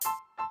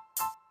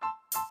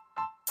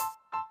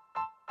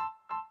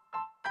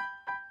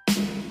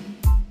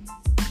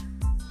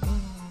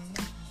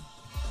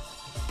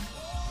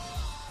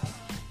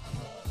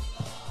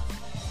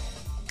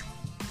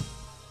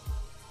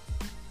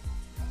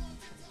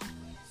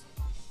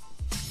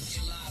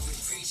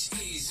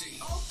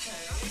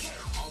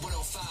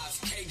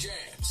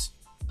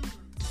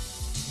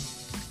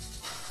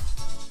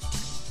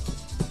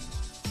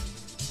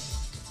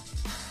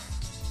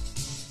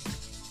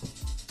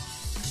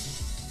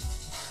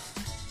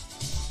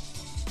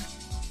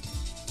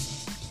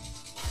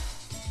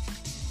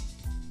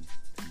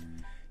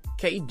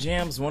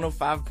K-Jams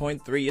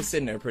 105.3. You're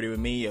sitting there pretty with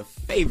me, your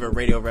favorite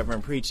Radio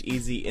Reverend, preach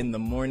easy in the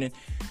morning.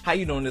 How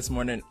you doing this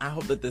morning? I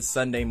hope that this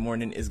Sunday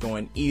morning is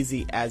going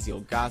easy as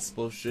your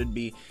gospel should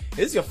be. If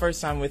this is your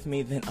first time with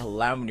me, then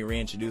allow me to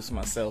reintroduce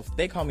myself.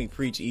 They call me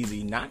Preach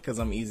Easy, not because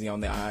I'm easy on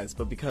the eyes,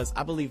 but because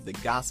I believe the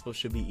gospel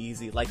should be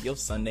easy like your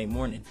Sunday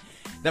morning.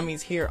 That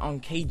means here on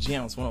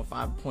K-Jams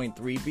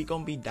 105.3, we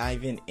gonna be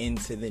diving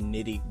into the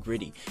nitty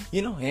gritty.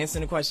 You know,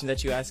 answering the question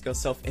that you ask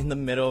yourself in the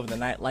middle of the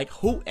night, like,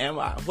 who am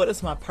I? What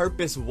is my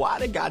purpose? Why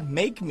did God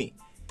make me?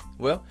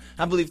 Well,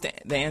 I believe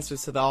the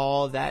answers to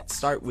all that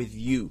start with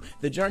you.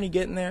 The journey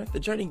getting there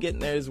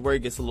is where it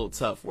gets a little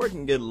tough, where it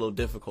can get a little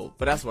difficult,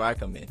 but that's where I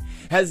come in.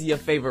 As your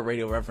favorite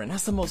Radio Reverend,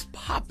 that's the most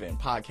poppin'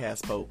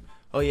 podcast pope.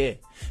 Oh yeah,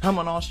 I'm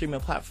on all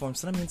streaming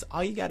platforms, so that means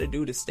all you gotta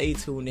do to stay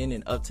tuned in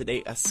and up to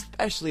date,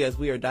 especially as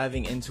we are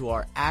diving into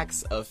our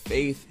Acts of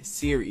Faith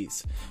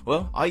series.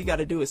 Well, all you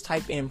gotta do is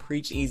type in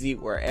Preach Easy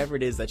wherever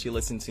it is that you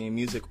listen to your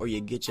music or you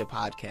get your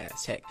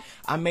podcast. Heck,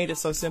 I made it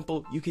so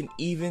simple, you can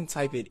even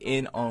type it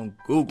in on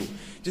Google.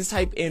 Just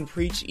type in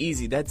Preach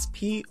Easy, that's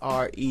Preach, put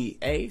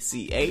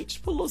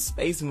a little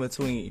space in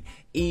between,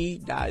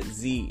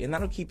 E.Z, and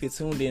that'll keep you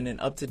tuned in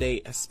and up to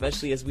date,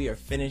 especially as we are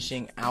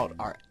finishing out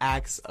our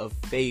Acts of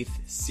Faith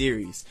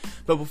series.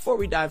 But before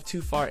we dive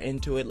too far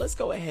into it, let's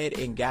go ahead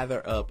and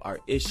gather up our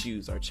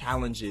issues, our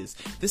challenges,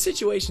 the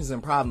situations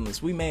and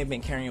problems we may have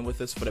been carrying with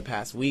us for the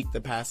past week,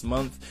 the past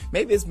month,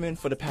 maybe it's been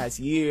for the past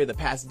year, the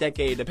past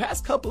decade, the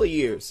past couple of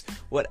years.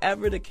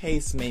 Whatever the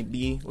case may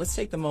be, let's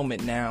take the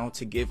moment now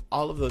to give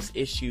all of those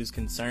issues,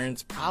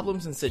 concerns,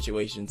 problems, and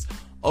situations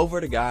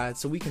over to God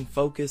so we can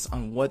focus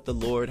on what the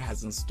Lord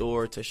has in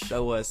store to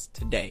show us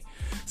today.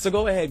 So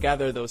go ahead,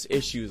 gather those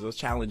issues, those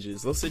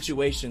challenges, those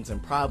situations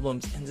and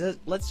problems, and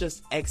let's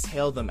just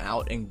exhale them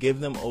out and give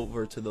them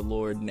over to the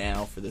Lord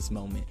now for this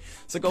moment.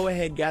 So go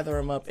ahead, gather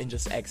them up and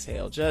just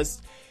exhale.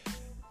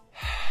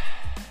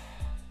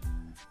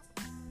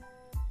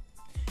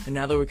 And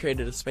now that we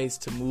created a space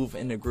to move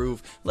in the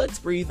groove, let's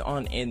breathe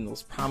on in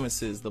those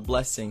promises, the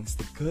blessings,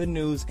 the good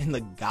news, and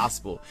the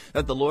gospel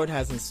that the Lord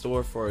has in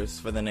store for us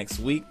for the next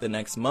week, the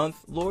next month.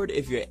 Lord,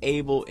 if you're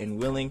able and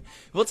willing,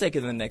 we'll take it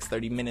in the next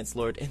 30 minutes,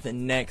 Lord, in the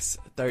next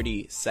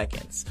 30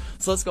 seconds.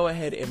 So let's go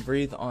ahead and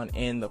breathe on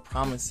in the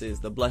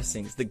promises, the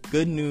blessings, the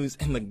good news,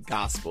 and the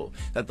gospel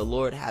that the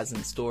Lord has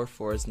in store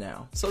for us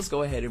now. So let's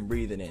go ahead and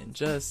breathe it in.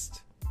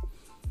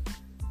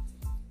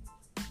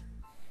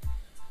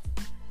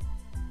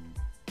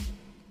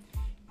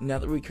 Now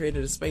that we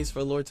created a space for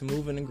the Lord to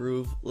move in and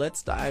groove,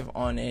 let's dive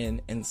on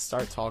in and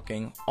start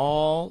talking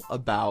all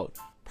about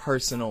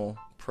personal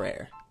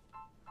prayer.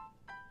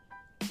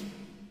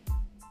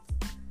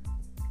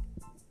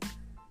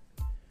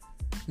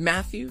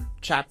 Matthew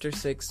chapter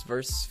 6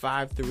 verse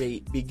 5 through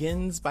 8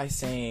 begins by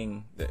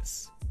saying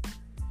this.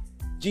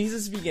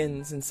 Jesus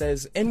begins and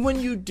says, "And when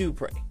you do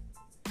pray,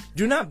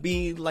 do not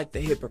be like the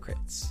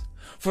hypocrites,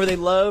 for they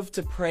love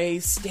to pray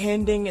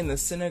standing in the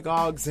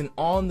synagogues and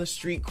on the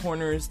street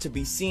corners to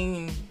be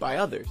seen by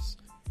others.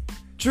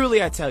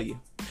 Truly I tell you,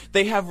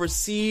 they have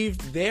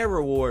received their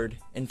reward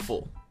in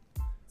full.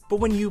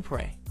 But when you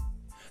pray,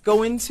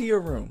 go into your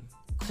room,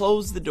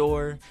 close the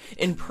door,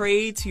 and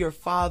pray to your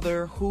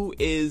Father who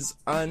is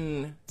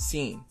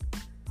unseen.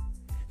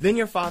 Then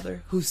your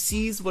Father, who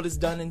sees what is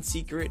done in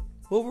secret,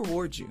 will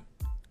reward you.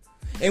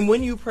 And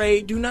when you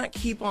pray, do not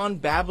keep on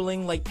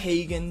babbling like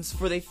pagans,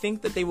 for they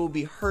think that they will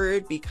be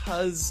heard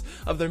because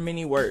of their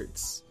many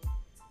words.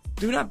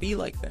 Do not be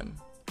like them,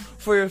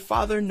 for your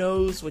Father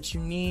knows what you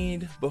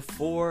need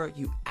before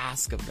you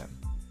ask of them."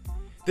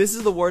 This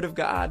is the word of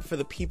God for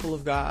the people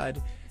of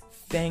God.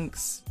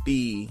 Thanks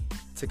be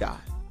to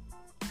God.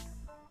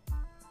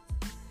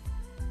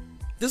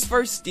 This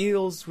verse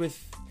deals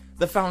with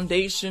the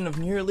foundation of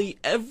nearly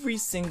every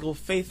single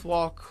faith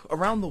walk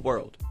around the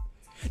world.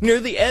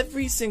 Nearly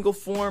every single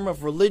form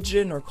of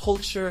religion or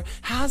culture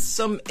has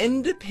some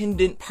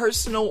independent,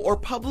 personal, or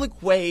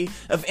public way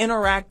of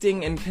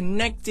interacting and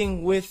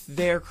connecting with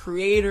their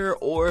creator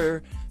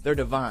or their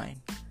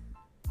divine.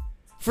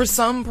 For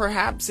some,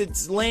 perhaps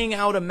it's laying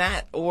out a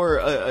mat or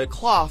a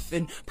cloth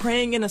and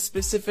praying in a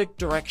specific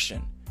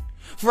direction.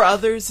 For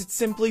others, it's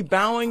simply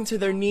bowing to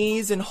their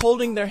knees and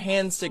holding their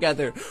hands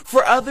together.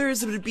 For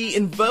others, it would be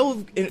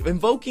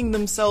invoking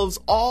themselves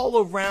all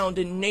around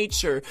in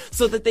nature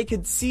so that they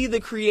could see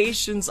the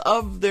creations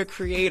of their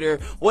creator.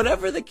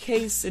 Whatever the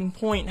case in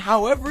point,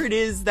 however it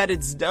is that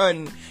it's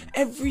done,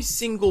 every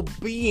single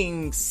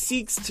being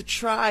seeks to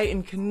try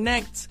and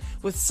connect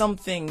with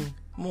something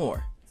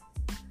more.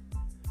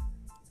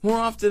 More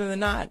often than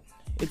not,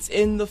 it's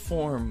in the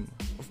form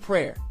of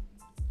prayer.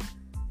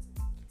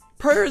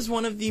 Prayer is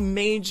one of the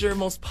major,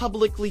 most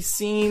publicly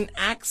seen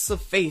acts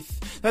of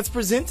faith that's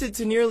presented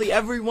to nearly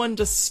everyone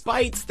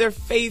despite their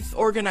faith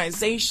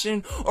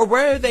organization or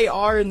where they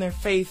are in their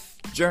faith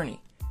journey.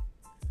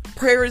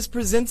 Prayer is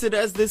presented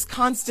as this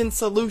constant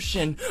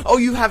solution. Oh,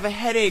 you have a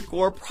headache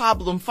or a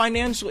problem,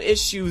 financial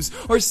issues,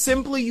 or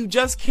simply you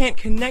just can't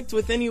connect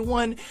with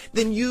anyone,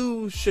 then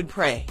you should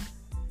pray.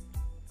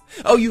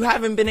 Oh, you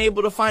haven't been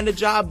able to find a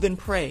job, then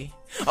pray.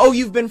 Oh,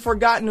 you've been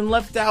forgotten and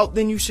left out,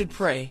 then you should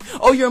pray.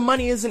 Oh, your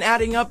money isn't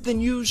adding up,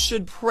 then you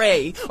should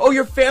pray. Oh,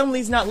 your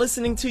family's not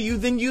listening to you,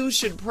 then you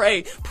should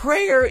pray.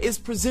 Prayer is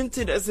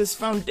presented as this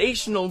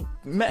foundational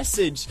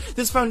message,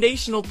 this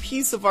foundational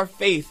piece of our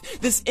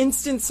faith, this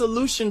instant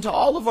solution to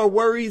all of our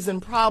worries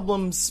and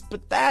problems,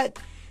 but that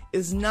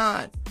is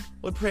not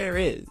what prayer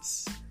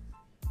is.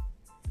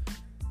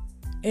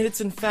 And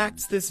it's in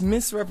fact this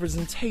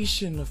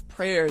misrepresentation of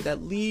prayer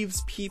that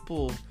leaves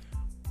people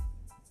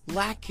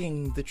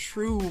lacking the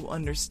true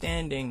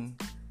understanding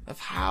of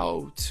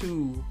how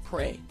to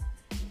pray.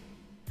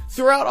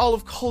 Throughout all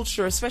of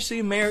culture, especially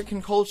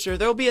American culture,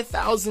 there will be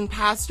 1,000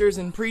 pastors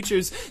and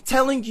preachers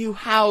telling you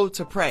how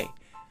to pray.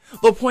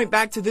 They'll point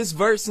back to this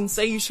verse and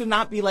say you should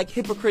not be like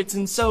hypocrites,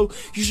 and so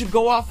you should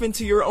go off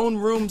into your own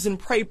rooms and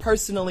pray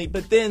personally,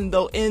 but then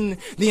they'll end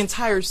the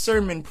entire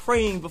sermon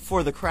praying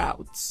before the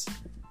crowds.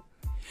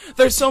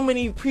 There's so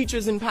many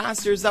preachers and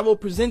pastors that will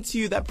present to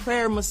you that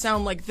prayer must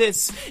sound like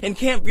this and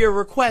can't be a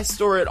request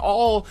or at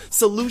all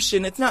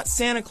solution. It's not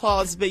Santa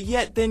Claus, but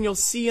yet then you'll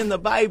see in the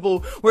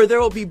Bible where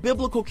there will be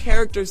biblical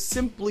characters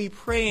simply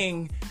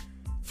praying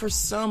for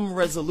some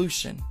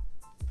resolution.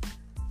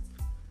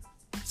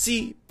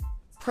 See,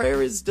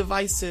 prayer is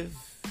divisive,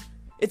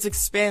 it's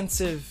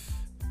expansive,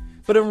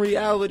 but in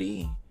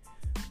reality,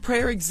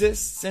 prayer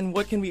exists in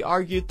what can be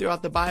argued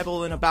throughout the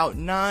Bible in about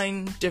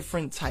 9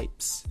 different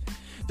types.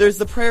 There's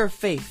the prayer of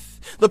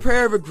faith, the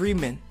prayer of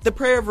agreement, the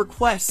prayer of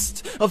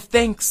request, of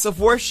thanks, of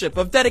worship,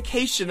 of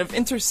dedication, of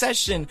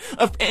intercession,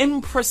 of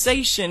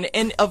imprecation,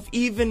 and of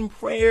even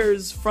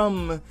prayers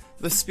from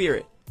the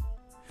Spirit.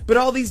 But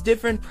all these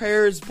different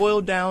prayers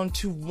boil down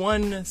to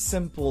one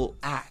simple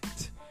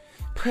act.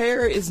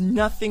 Prayer is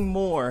nothing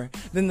more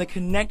than the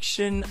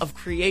connection of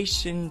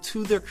creation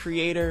to their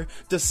Creator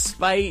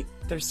despite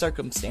their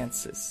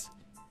circumstances.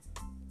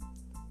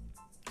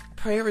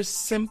 Prayer is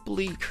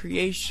simply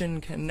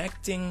creation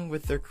connecting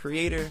with their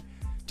Creator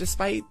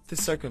despite the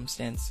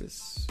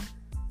circumstances.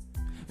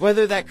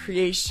 Whether that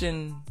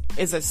creation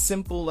is as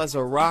simple as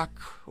a rock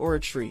or a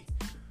tree.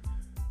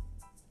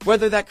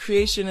 Whether that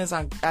creation is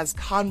as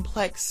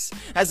complex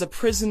as a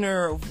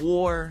prisoner of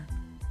war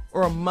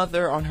or a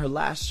mother on her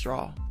last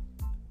straw.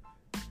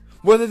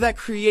 Whether that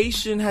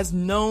creation has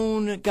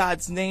known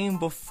God's name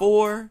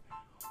before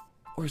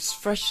or is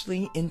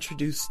freshly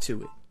introduced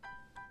to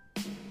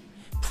it.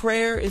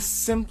 Prayer is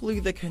simply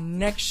the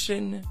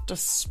connection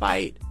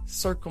despite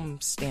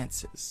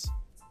circumstances.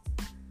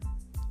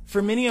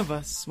 For many of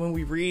us, when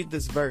we read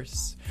this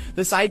verse,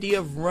 this idea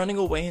of running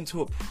away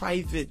into a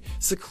private,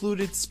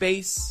 secluded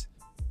space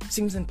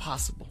seems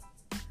impossible.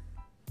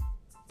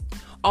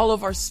 All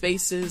of our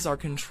spaces are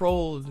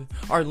controlled,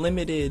 are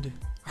limited,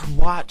 are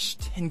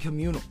watched, and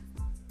communal.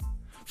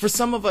 For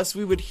some of us,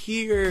 we would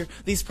hear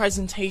these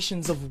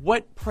presentations of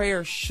what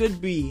prayer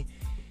should be,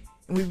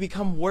 and we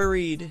become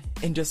worried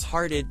and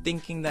disheartened,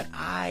 thinking that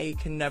I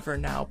can never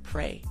now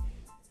pray.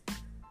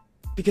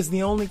 Because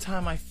the only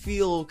time I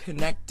feel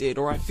connected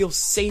or I feel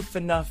safe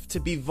enough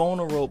to be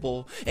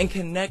vulnerable and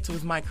connect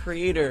with my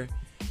Creator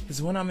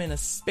is when I'm in a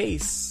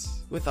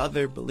space with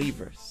other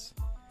believers.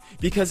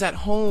 Because at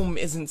home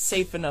isn't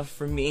safe enough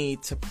for me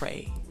to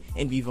pray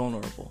and be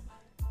vulnerable.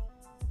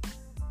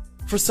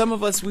 For some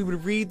of us, we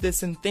would read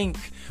this and think,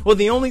 well,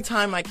 the only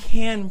time I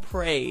can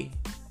pray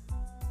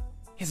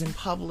is in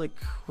public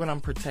when I'm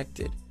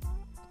protected.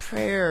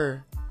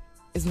 Prayer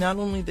is not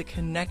only the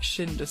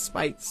connection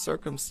despite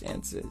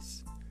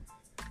circumstances,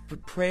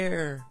 but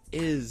prayer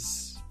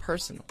is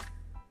personal.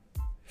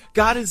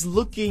 God is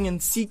looking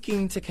and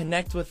seeking to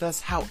connect with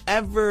us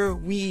however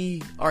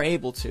we are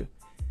able to.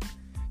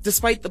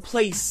 Despite the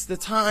place, the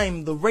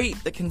time, the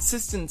rate, the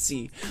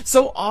consistency.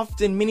 So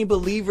often many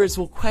believers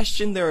will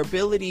question their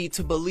ability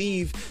to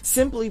believe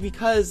simply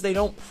because they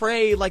don't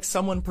pray like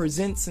someone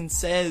presents and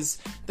says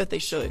that they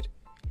should.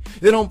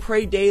 They don't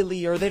pray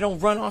daily, or they don't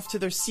run off to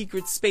their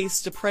secret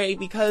space to pray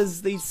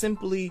because they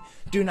simply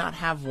do not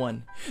have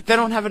one. They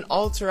don't have an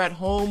altar at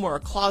home or a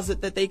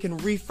closet that they can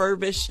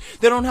refurbish.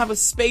 They don't have a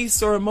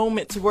space or a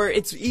moment to where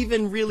it's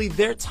even really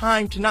their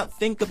time to not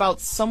think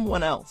about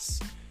someone else.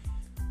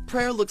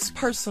 Prayer looks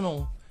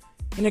personal,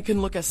 and it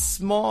can look as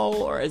small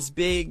or as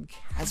big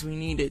as we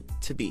need it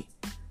to be.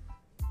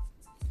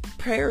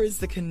 Prayer is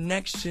the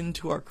connection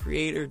to our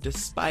Creator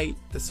despite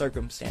the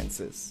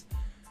circumstances.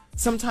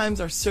 Sometimes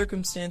our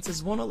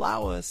circumstances won't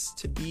allow us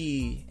to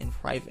be in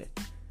private.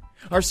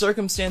 Our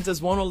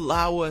circumstances won't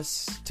allow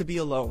us to be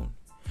alone.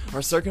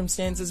 Our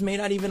circumstances may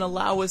not even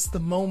allow us the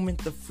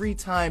moment, the free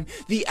time,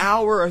 the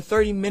hour or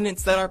 30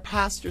 minutes that our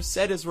pastor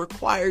said is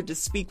required to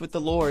speak with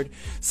the Lord.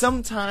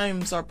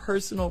 Sometimes our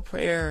personal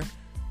prayer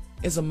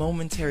is a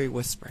momentary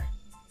whisper.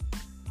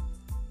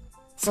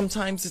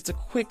 Sometimes it's a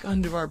quick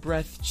under our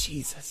breath,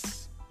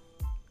 Jesus.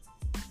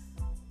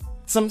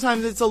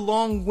 Sometimes it's a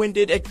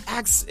long-winded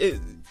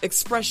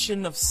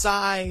expression of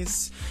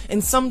sighs,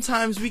 and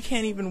sometimes we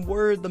can't even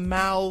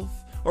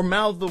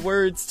mouth the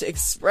words to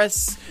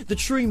express the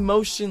true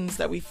emotions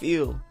that we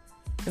feel.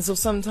 And so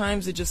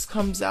sometimes it just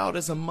comes out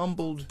as a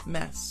mumbled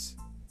mess.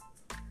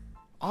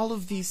 all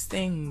of these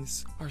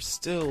things are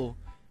still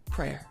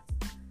prayer.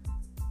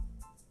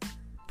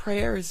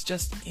 Prayer is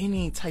just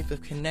any type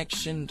of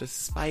connection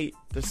despite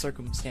the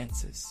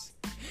circumstances.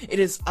 It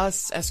is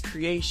us as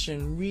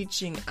creation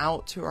reaching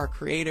out to our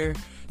Creator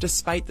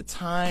despite the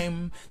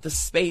time, the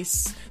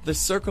space, the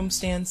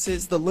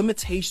circumstances, the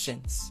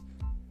limitations.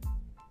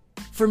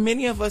 For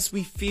many of us,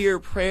 we fear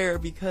prayer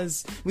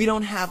because we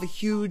don't have a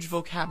huge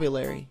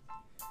vocabulary.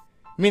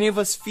 Many of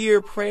us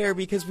fear prayer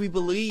because we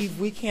believe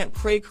we can't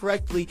pray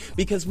correctly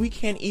because we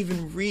can't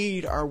even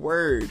read our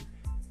word.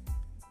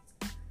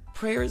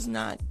 Prayer is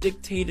not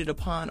dictated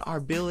upon our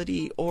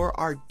ability or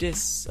our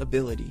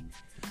disability.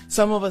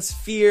 Some of us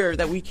fear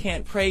that we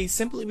can't pray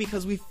simply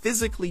because we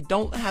physically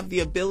don't have the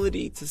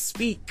ability to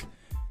speak.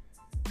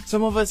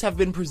 Some of us have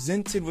been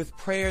presented with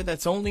prayer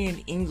that's only in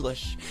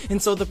English,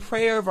 and so the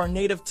prayer of our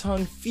native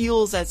tongue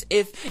feels as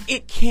if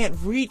it can't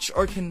reach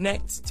or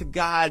connect to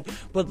God.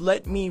 But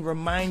let me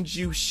remind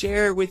you,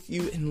 share with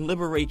you, and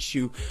liberate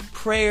you.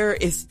 Prayer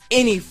is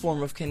any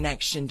form of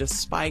connection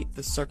despite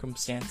the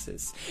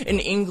circumstances. In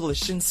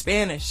English, in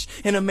Spanish,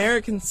 in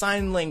American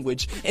Sign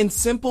Language, in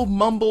simple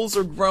mumbles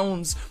or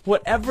groans,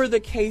 whatever the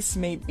case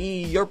may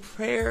be, your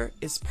prayer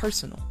is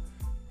personal,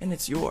 and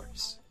it's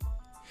yours.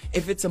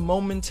 If it's a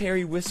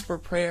momentary whisper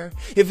prayer,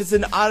 if it's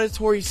an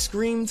auditory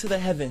scream to the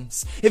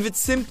heavens, if it's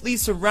simply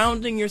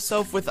surrounding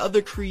yourself with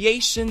other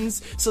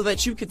creations so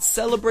that you could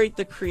celebrate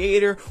the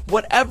Creator,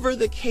 whatever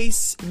the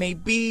case may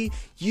be,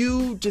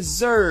 you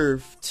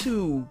deserve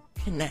to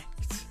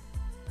connect.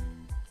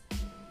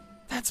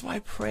 That's why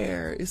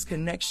prayer is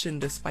connection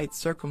despite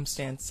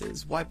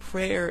circumstances, why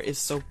prayer is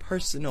so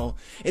personal.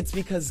 It's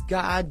because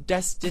God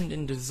destined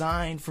and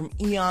designed from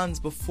eons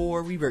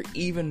before we were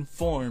even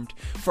formed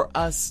for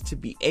us to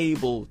be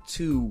able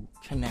to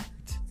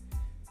connect.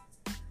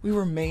 We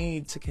were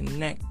made to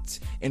connect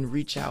and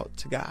reach out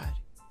to God.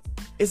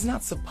 It's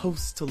not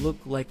supposed to look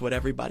like what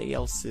everybody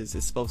else's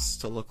is supposed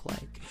to look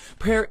like.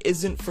 Prayer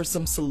isn't for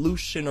some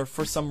solution or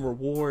for some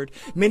reward.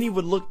 Many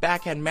would look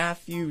back at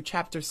Matthew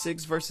chapter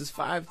 6 verses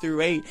 5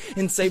 through 8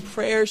 and say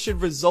prayer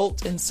should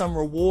result in some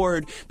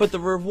reward, but the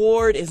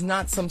reward is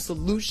not some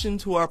solution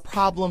to our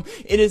problem.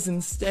 It is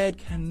instead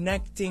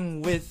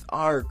connecting with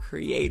our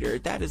Creator.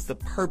 That is the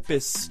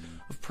purpose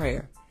of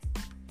prayer.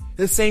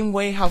 The same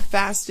way how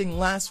fasting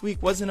last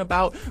week wasn't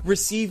about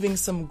receiving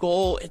some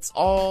goal, it's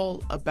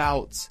all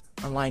about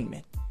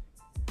alignment.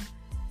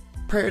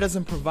 Prayer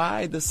doesn't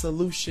provide the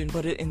solution,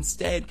 but it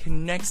instead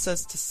connects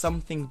us to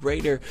something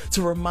greater,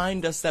 to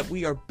remind us that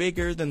we are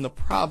bigger than the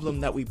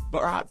problem that we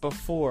brought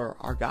before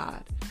our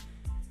God.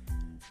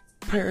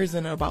 Prayer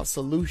isn't about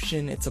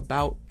solution, it's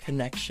about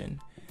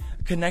connection.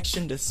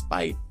 Connection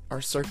despite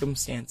our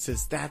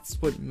circumstances. That's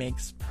what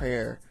makes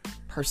prayer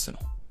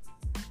personal.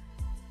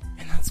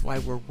 And that's why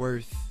we're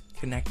worth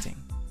connecting.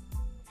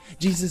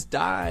 Jesus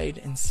died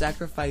and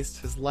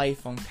sacrificed his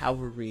life on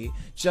Calvary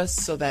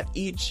just so that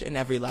each and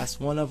every last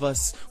one of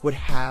us would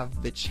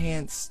have the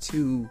chance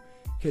to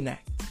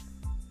connect.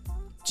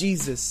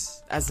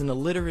 Jesus, as an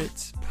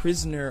illiterate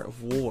prisoner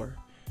of war,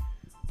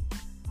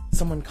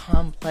 someone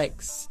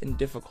complex and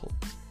difficult,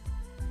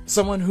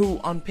 someone who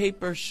on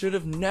paper should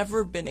have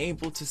never been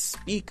able to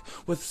speak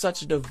with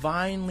such a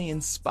divinely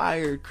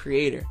inspired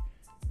Creator,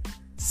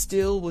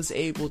 still was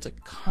able to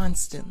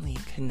constantly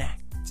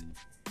connect.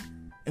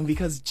 And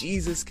because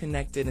Jesus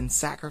connected and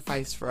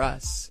sacrificed for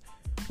us,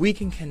 we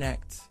can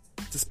connect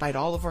despite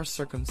all of our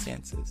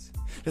circumstances,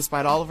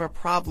 despite all of our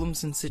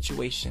problems and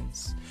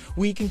situations.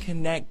 We can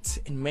connect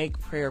and make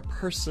prayer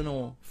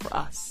personal for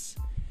us.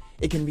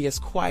 It can be as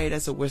quiet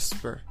as a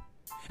whisper,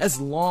 as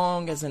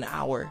long as an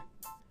hour,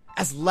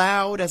 as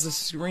loud as a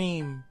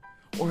scream,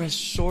 or as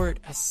short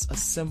as a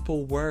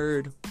simple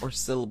word or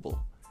syllable.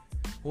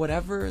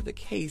 Whatever the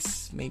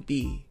case may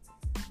be,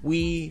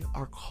 we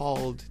are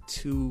called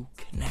to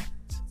connect.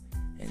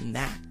 And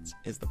that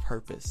is the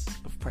purpose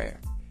of prayer.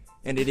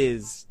 And it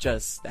is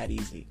just that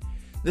easy.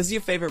 This is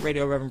your favorite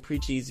Radio Reverend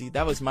Preach Easy.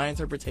 That was my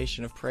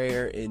interpretation of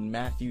prayer in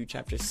Matthew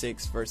chapter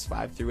 6, verse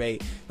 5 through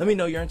 8. Let me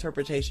know your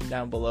interpretation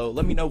down below.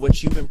 Let me know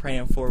what you've been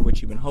praying for,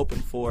 what you've been hoping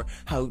for.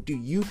 How do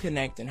you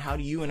connect and how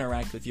do you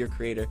interact with your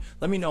Creator?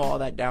 Let me know all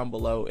that down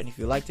below. And if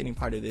you liked any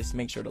part of this,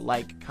 make sure to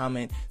like,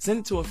 comment, send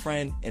it to a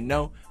friend. And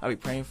know I'll be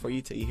praying for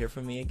you till you hear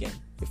from me again.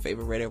 Your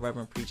favorite Radio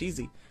Reverend Preach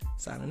Easy.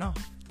 Signing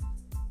off.